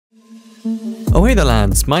Oh hey there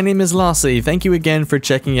lads, my name is Lossy. Thank you again for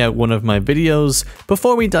checking out one of my videos.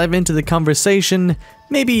 Before we dive into the conversation,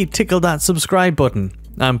 maybe tickle that subscribe button.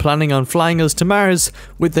 I'm planning on flying us to Mars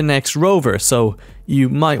with the next rover, so you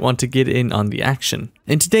might want to get in on the action.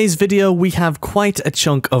 In today's video, we have quite a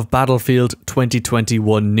chunk of Battlefield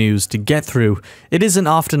 2021 news to get through. It isn't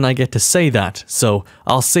often I get to say that, so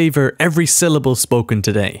I'll savor every syllable spoken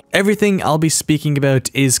today. Everything I'll be speaking about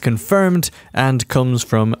is confirmed and comes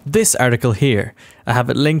from this article here. I have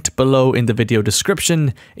it linked below in the video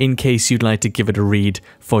description in case you'd like to give it a read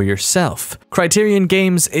for yourself. Criterion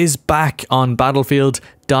Games is back on Battlefield.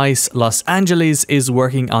 DICE Los Angeles is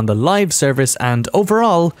working on the live service, and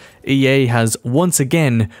overall, EA has once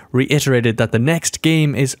again reiterated that the next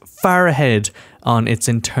game is far ahead on its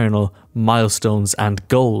internal milestones and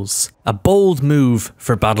goals. A bold move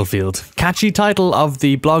for Battlefield. Catchy title of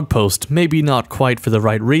the blog post, maybe not quite for the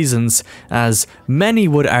right reasons, as many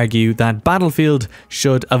would argue that Battlefield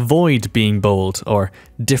should avoid being bold or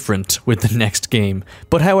different with the next game.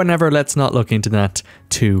 But however, let's not look into that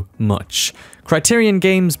too much. Criterion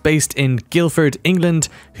Games, based in Guildford, England,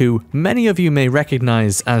 who many of you may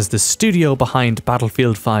recognise as the studio behind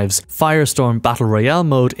Battlefield 5's Firestorm Battle Royale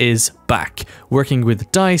mode, is back, working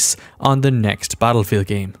with DICE on the next Battlefield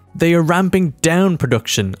game. They are ramping down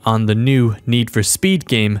production on the new Need for Speed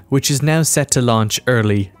game, which is now set to launch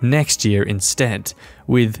early next year instead.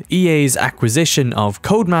 With EA's acquisition of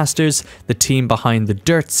Codemasters, the team behind the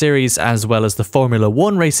Dirt series as well as the Formula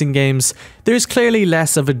 1 racing games, there's clearly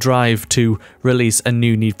less of a drive to release a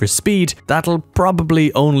new Need for Speed that'll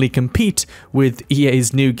probably only compete with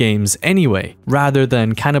EA's new games anyway. Rather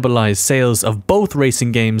than cannibalize sales of both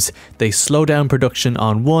racing games, they slow down production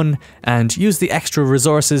on one and use the extra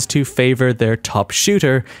resources to favour their top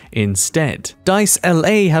shooter instead. DICE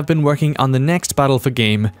LA have been working on the next Battlefield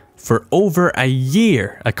game for over a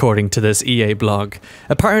year, according to this EA blog,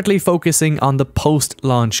 apparently focusing on the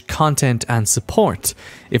post-launch content and support.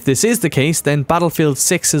 If this is the case, then Battlefield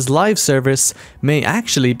 6's live service may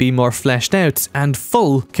actually be more fleshed out and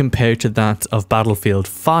full compared to that of Battlefield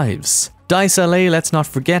 5's. DICE LA, let's not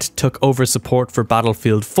forget, took over support for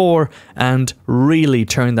Battlefield 4 and really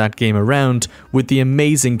turned that game around with the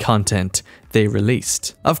amazing content they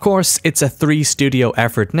released. Of course, it's a 3-studio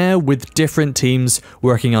effort now, with different teams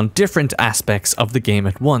working on different aspects of the game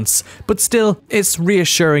at once, but still, it's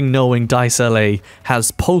reassuring knowing DICE LA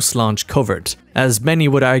has post-launch covered, as many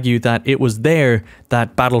would argue that it was there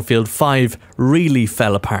that Battlefield 5 really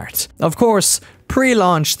fell apart. Of course,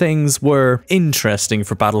 pre-launch things were interesting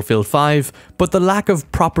for Battlefield 5, but the lack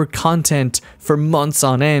of proper content for months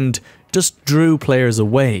on end just drew players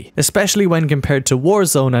away, especially when compared to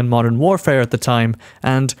Warzone and Modern Warfare at the time,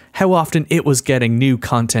 and how often it was getting new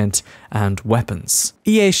content and weapons.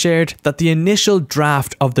 EA shared that the initial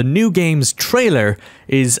draft of the new game's trailer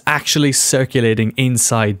is actually circulating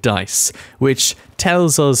inside DICE, which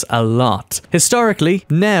tells us a lot. Historically,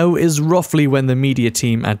 now is roughly when the media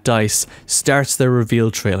team at DICE starts their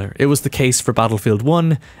reveal trailer. It was the case for Battlefield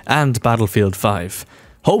 1 and Battlefield 5.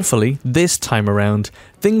 Hopefully, this time around,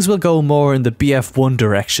 things will go more in the BF1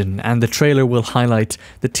 direction, and the trailer will highlight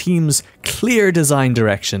the team's clear design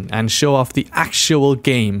direction and show off the actual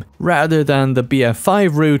game, rather than the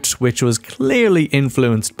BF5 route, which was clearly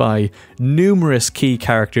influenced by numerous key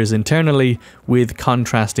characters internally with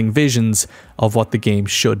contrasting visions of what the game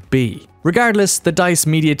should be. Regardless, the DICE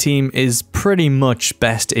media team is pretty much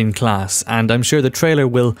best in class, and I'm sure the trailer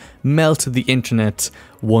will melt the internet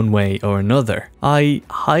one way or another. I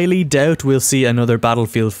highly doubt we'll see another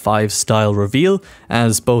Battlefield 5 style reveal,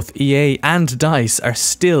 as both EA and DICE are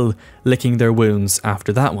still licking their wounds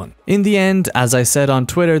after that one. In the end, as I said on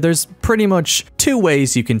Twitter, there's pretty much two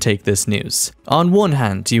ways you can take this news. On one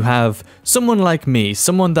hand, you have someone like me,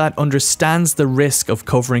 someone that understands the risk of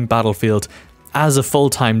covering Battlefield as a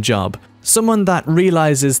full-time job. Someone that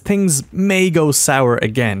realizes things may go sour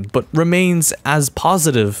again, but remains as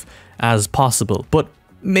positive as possible. But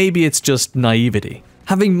maybe it's just naivety.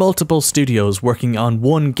 Having multiple studios working on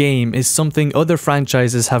one game is something other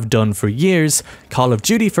franchises have done for years. Call of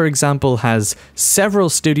Duty, for example, has several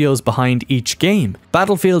studios behind each game.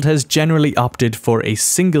 Battlefield has generally opted for a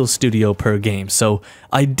single studio per game, so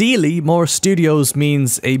ideally more studios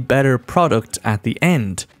means a better product at the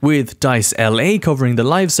end. With DICE LA covering the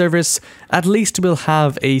live service, at least we'll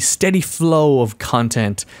have a steady flow of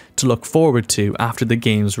content to look forward to after the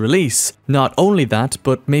game's release. Not only that,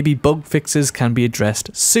 but maybe bug fixes can be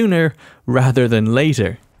addressed sooner rather than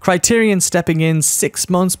later. Criterion stepping in 6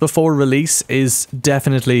 months before release is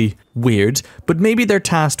definitely weird, but maybe they're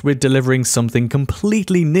tasked with delivering something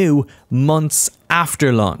completely new months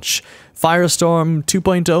after launch. Firestorm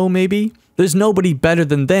 2.0 maybe? There's nobody better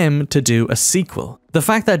than them to do a sequel. The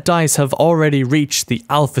fact that DICE have already reached the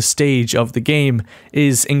alpha stage of the game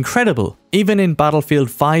is incredible. Even in Battlefield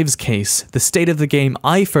 5's case, the state of the game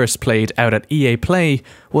I first played out at EA Play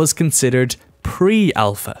was considered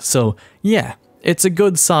pre-alpha, so yeah, it's a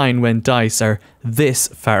good sign when DICE are this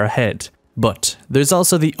far ahead. But there's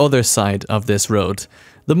also the other side of this road.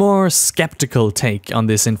 The more skeptical take on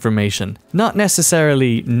this information. Not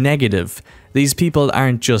necessarily negative. These people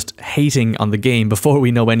aren't just hating on the game before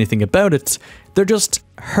we know anything about it, they're just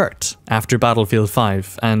hurt after Battlefield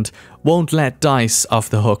 5 and won't let DICE off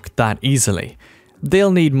the hook that easily.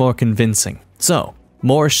 They'll need more convincing. So,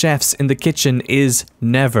 more chefs in the kitchen is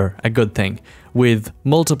never a good thing. With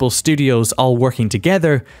multiple studios all working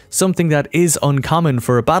together, something that is uncommon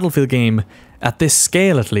for a Battlefield game, at this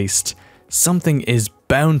scale at least, something is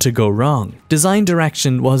bound to go wrong. Design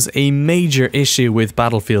direction was a major issue with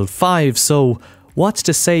Battlefield 5, so what's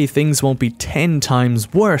to say things won't be 10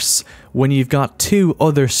 times worse when you've got 2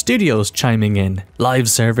 other studios chiming in? Live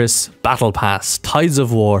service, battle pass, tides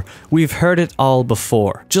of war, we've heard it all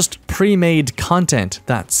before. Just pre-made content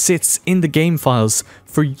that sits in the game files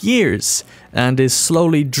for years and is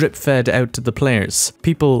slowly drip-fed out to the players.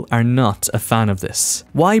 People are not a fan of this.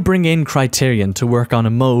 Why bring in Criterion to work on a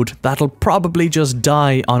mode that'll probably just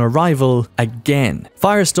die on arrival again?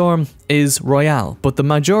 Firestorm is Royale, but the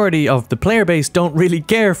majority of the player base don't really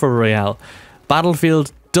care for Royale.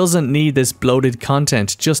 Battlefield doesn't need this bloated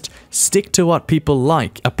content, just stick to what people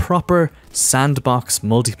like, a proper sandbox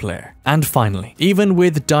multiplayer. And finally, even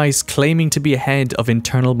with DICE claiming to be ahead of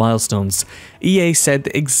internal milestones, EA said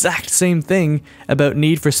the exact same thing about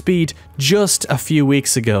Need for Speed just a few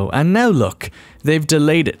weeks ago, and now look, they've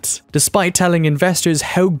delayed it. Despite telling investors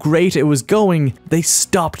how great it was going, they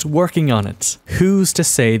stopped working on it. Who's to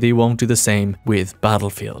say they won't do the same with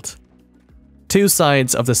Battlefield? Two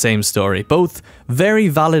sides of the same story, both very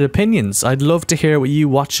valid opinions. I'd love to hear what you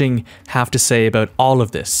watching have to say about all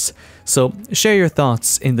of this. So share your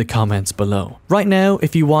thoughts in the comments below. Right now,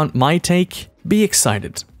 if you want my take, be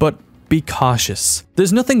excited, but be cautious.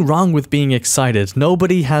 There's nothing wrong with being excited.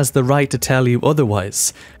 Nobody has the right to tell you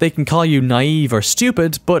otherwise. They can call you naive or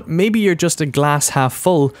stupid, but maybe you're just a glass half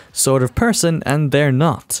full sort of person and they're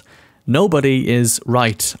not. Nobody is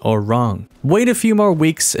right or wrong. Wait a few more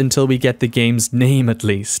weeks until we get the game's name at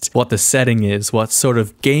least, what the setting is, what sort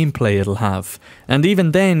of gameplay it'll have. And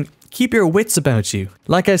even then, keep your wits about you.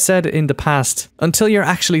 Like I said in the past, until you're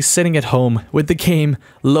actually sitting at home with the game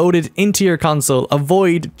loaded into your console,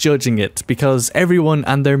 avoid judging it because everyone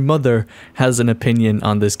and their mother has an opinion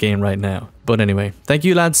on this game right now. But anyway, thank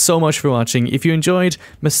you lads so much for watching. If you enjoyed,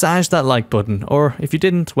 massage that like button, or if you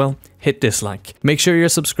didn't, well, hit dislike. Make sure you're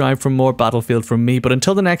subscribed for more Battlefield from me, but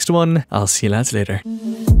until the next one, I'll see you lads later.